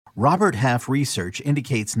Robert Half research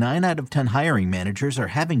indicates 9 out of 10 hiring managers are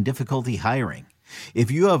having difficulty hiring.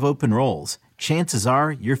 If you have open roles, chances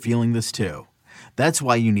are you're feeling this too. That's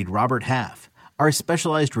why you need Robert Half. Our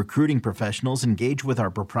specialized recruiting professionals engage with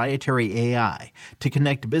our proprietary AI to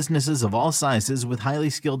connect businesses of all sizes with highly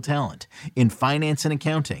skilled talent in finance and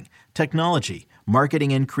accounting, technology,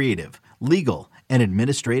 marketing and creative, legal, and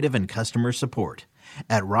administrative and customer support.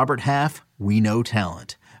 At Robert Half, we know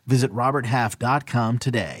talent. Visit roberthalf.com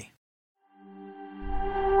today.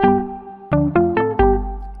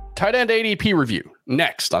 Tight end ADP review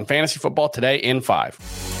next on Fantasy Football Today in 5.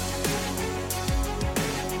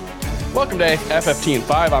 Welcome to FFT in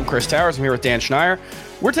 5. I'm Chris Towers. I'm here with Dan Schneier.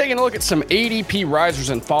 We're taking a look at some ADP risers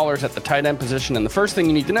and fallers at the tight end position. And the first thing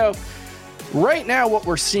you need to know, right now what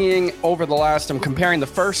we're seeing over the last, I'm comparing the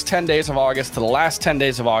first 10 days of August to the last 10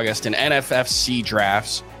 days of August in NFFC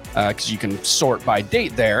drafts, because you can sort by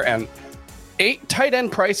date there. And tight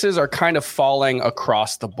end prices are kind of falling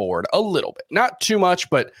across the board a little bit. Not too much,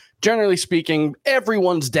 but generally speaking,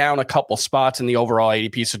 everyone's down a couple spots in the overall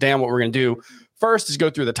ADP. So Dan, what we're going to do first is go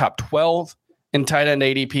through the top 12 in tight end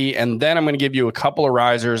ADP, and then I'm going to give you a couple of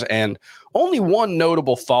risers and only one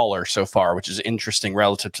notable faller so far, which is interesting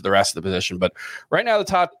relative to the rest of the position. But right now,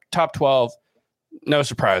 the top 12, no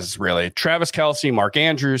surprises really. Travis Kelce, Mark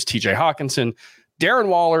Andrews, TJ Hawkinson, Darren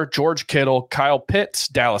Waller, George Kittle, Kyle Pitts,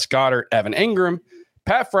 Dallas Goedert, Evan Ingram,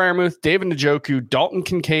 Pat Freiermuth, David Njoku, Dalton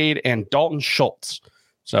Kincaid, and Dalton Schultz.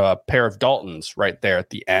 So a pair of Daltons right there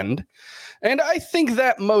at the end. And I think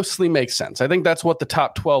that mostly makes sense. I think that's what the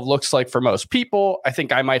top 12 looks like for most people. I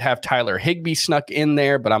think I might have Tyler Higbee snuck in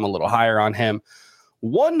there, but I'm a little higher on him.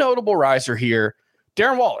 One notable riser here,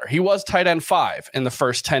 Darren Waller. He was tight end 5 in the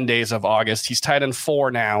first 10 days of August. He's tight end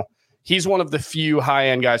 4 now. He's one of the few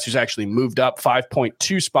high-end guys who's actually moved up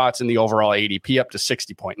 5.2 spots in the overall ADP up to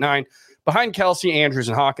 60.9 behind Kelce, Andrews,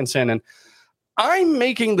 and Hawkinson. And I'm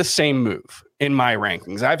making the same move in my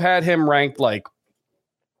rankings. I've had him ranked like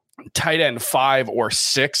tight end 5 or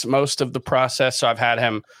 6 most of the process. So I've had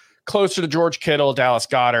him closer to George Kittle, Dallas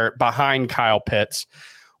Goedert, behind Kyle Pitts.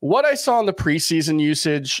 What I saw in the preseason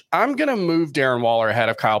usage, I'm going to move Darren Waller ahead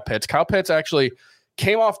of Kyle Pitts. Kyle Pitts actually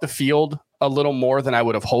came off the field a little more than I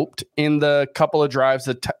would have hoped in the couple of drives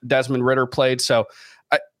that Desmond Ridder played. So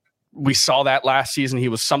we saw that last season. He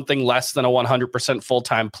was something less than a 100%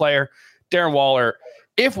 full-time player. Darren Waller,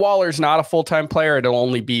 if Waller's not a full-time player, it'll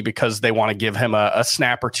only be because they want to give him a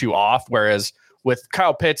snap or two off. Whereas with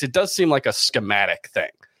Kyle Pitts, it does seem like a schematic thing.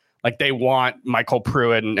 Like they want Michael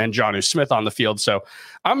Pruitt and Jonnu Smith on the field. So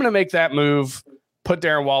I'm going to make that move, put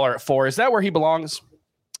Darren Waller at 4. Is that where he belongs?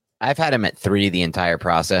 I've had him at 3 the entire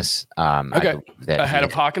process. Okay. Ahead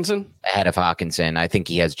of Hawkinson? Ahead of Hawkinson. I think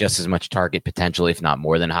he has just as much target potential, if not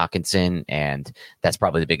more than Hawkinson. And that's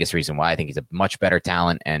probably the biggest reason why I think he's a much better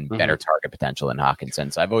talent and better target potential than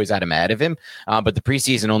Hawkinson. So I've always had him ahead of him. But the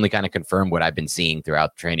preseason only kind of confirmed what I've been seeing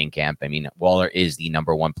throughout training camp. I mean, Waller is the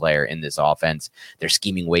number 1 player in this offense. They're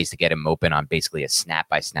scheming ways to get him open on basically a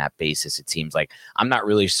snap-by-snap basis. It seems like I'm not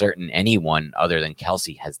really certain anyone other than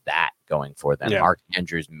Kelce has that going for them. Yeah. Mark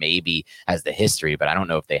Andrews maybe has the history, but I don't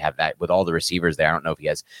know if they have that with all the receivers there. I don't know if he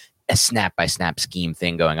has a snap-by-snap scheme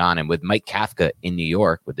thing going on. And with Mike Kafka in New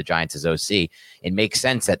York with the Giants as OC, it makes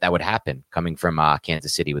sense that would happen coming from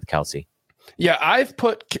Kansas City with Kelce. Yeah,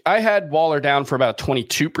 I had Waller down for about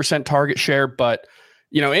 22% target share, but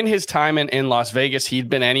in his time in Las Vegas, he'd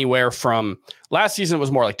been anywhere from last season it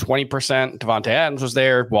was more like 20%. Devontae Adams was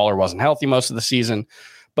there. Waller wasn't healthy most of the season,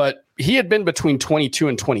 but he had been between 22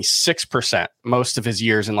 and 26% most of his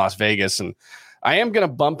years in Las Vegas. And I am going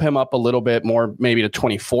to bump him up a little bit more, maybe to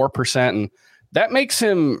 24%. And that makes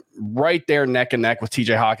him right there neck and neck with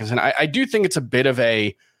TJ Hawkinson. I do think it's a bit of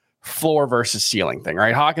a floor versus ceiling thing,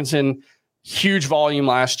 right? Hawkinson, huge volume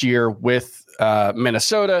last year with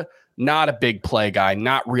Minnesota, not a big play guy,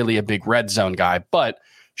 not really a big red zone guy, but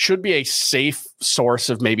should be a safe source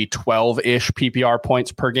of maybe 12-ish PPR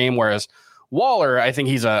points per game. Whereas Waller, I think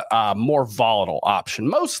he's a more volatile option,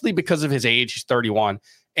 mostly because of his age. He's 31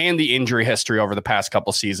 and the injury history over the past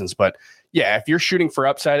couple seasons. But yeah, if you're shooting for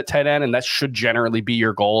upside at tight end, and that should generally be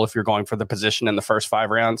your goal if you're going for the position in the first 5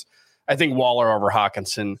 rounds, I think Waller over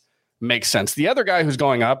Hawkinson makes sense. The other guy who's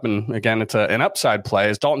going up, and again, it's an upside play,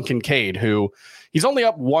 is Dalton Kincaid, who he's only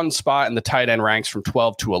up 1 spot in the tight end ranks from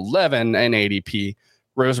 12 to 11 in ADP,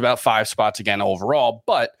 rose about 5 spots again overall,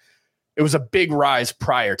 but it was a big rise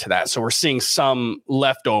prior to that. So we're seeing some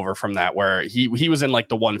leftover from that, where he was in like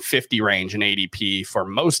the 150 range in ADP for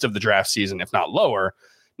most of the draft season, if not lower.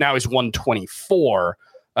 Now he's 124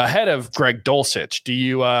 ahead of Greg Dulcich. Do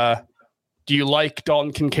you like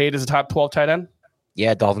Dalton Kincaid as a top 12 tight end?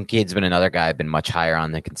 Yeah, Dalton Kincaid's been another guy I've been much higher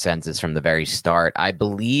on the consensus from the very start. I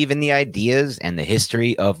believe in the ideas and the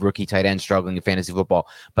history of rookie tight ends struggling in fantasy football,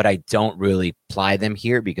 but I don't really apply them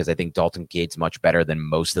here because I think Dalton Kincaid's much better than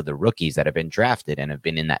most of the rookies that have been drafted and have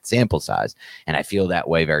been in that sample size. And I feel that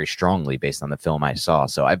way very strongly based on the film I saw.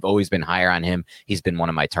 So I've always been higher on him. He's been one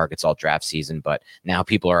of my targets all draft season, but now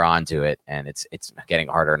people are onto it, and it's getting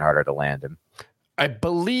harder and harder to land him. I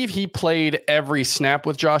believe he played every snap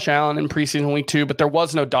with Josh Allen in preseason week 2, but there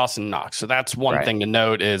was no Dawson Knox. So that's one thing to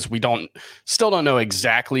note is we still don't know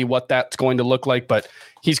exactly what that's going to look like, but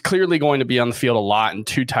he's clearly going to be on the field a lot in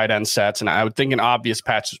 2 tight end sets. And I would think in obvious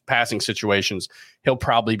passing situations, he'll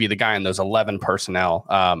probably be the guy in those 11 personnel.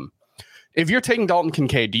 If you're taking Dalton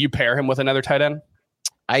Kincaid, do you pair him with another tight end?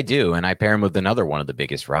 I do, and I pair him with another one of the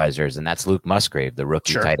biggest risers, and that's Luke Musgrave, the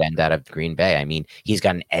rookie tight end out of Green Bay. I mean, he's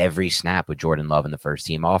gotten every snap with Jordan Love in the first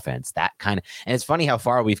team offense. And it's funny how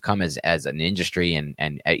far we've come as an industry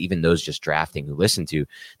and even those just drafting who listen to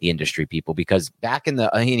the industry people, because back in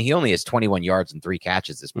he only has 21 yards and 3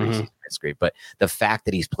 catches this preseason, Musgrave, but the fact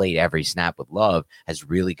that he's played every snap with Love has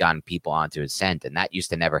really gotten people onto his scent, and that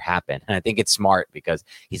used to never happen. And I think it's smart because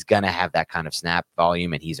he's going to have that kind of snap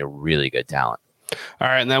volume, and he's a really good talent. All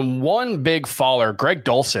right, and then one big faller, Greg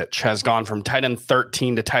Dulcich, has gone from tight end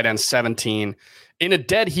 13 to tight end 17 in a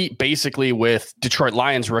dead heat, basically, with Detroit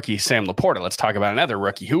Lions rookie Sam Laporta. Let's talk about another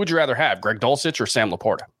rookie. Who would you rather have, Greg Dulcich or Sam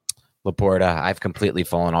Laporta? Laporta. I've completely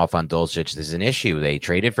fallen off on Dulcich. This is an issue. They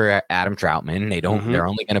traded for Adam Troutman. They're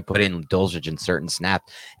only going to put in Dulcich in certain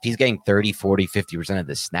snaps. If he's getting 30, 40, 50% of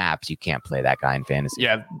the snaps, you can't play that guy in fantasy.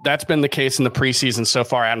 Yeah, that's been the case in the preseason so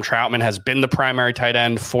far. Adam Troutman has been the primary tight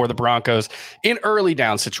end for the Broncos in early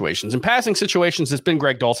down situations. In passing situations, it's been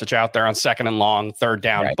Greg Dulcich out there on 2nd and long, 3rd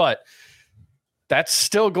down, but that's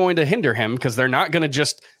still going to hinder him because they're not going to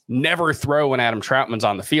just never throw when Adam Troutman's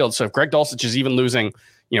on the field. So if Greg Dulcich is even losing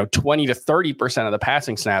 20 to 30% of the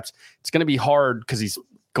passing snaps, it's going to be hard because he's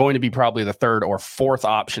going to be probably the 3rd or 4th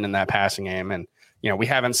option in that passing game. And, we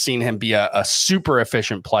haven't seen him be a super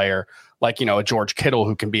efficient player like, a George Kittle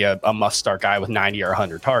who can be a must-start guy with 90 or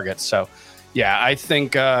 100 targets. So, yeah, I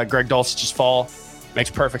think Greg Dulcich's fall makes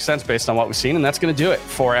perfect sense based on what we've seen. And that's going to do it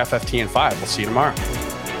for FFT and 5. We'll see you tomorrow.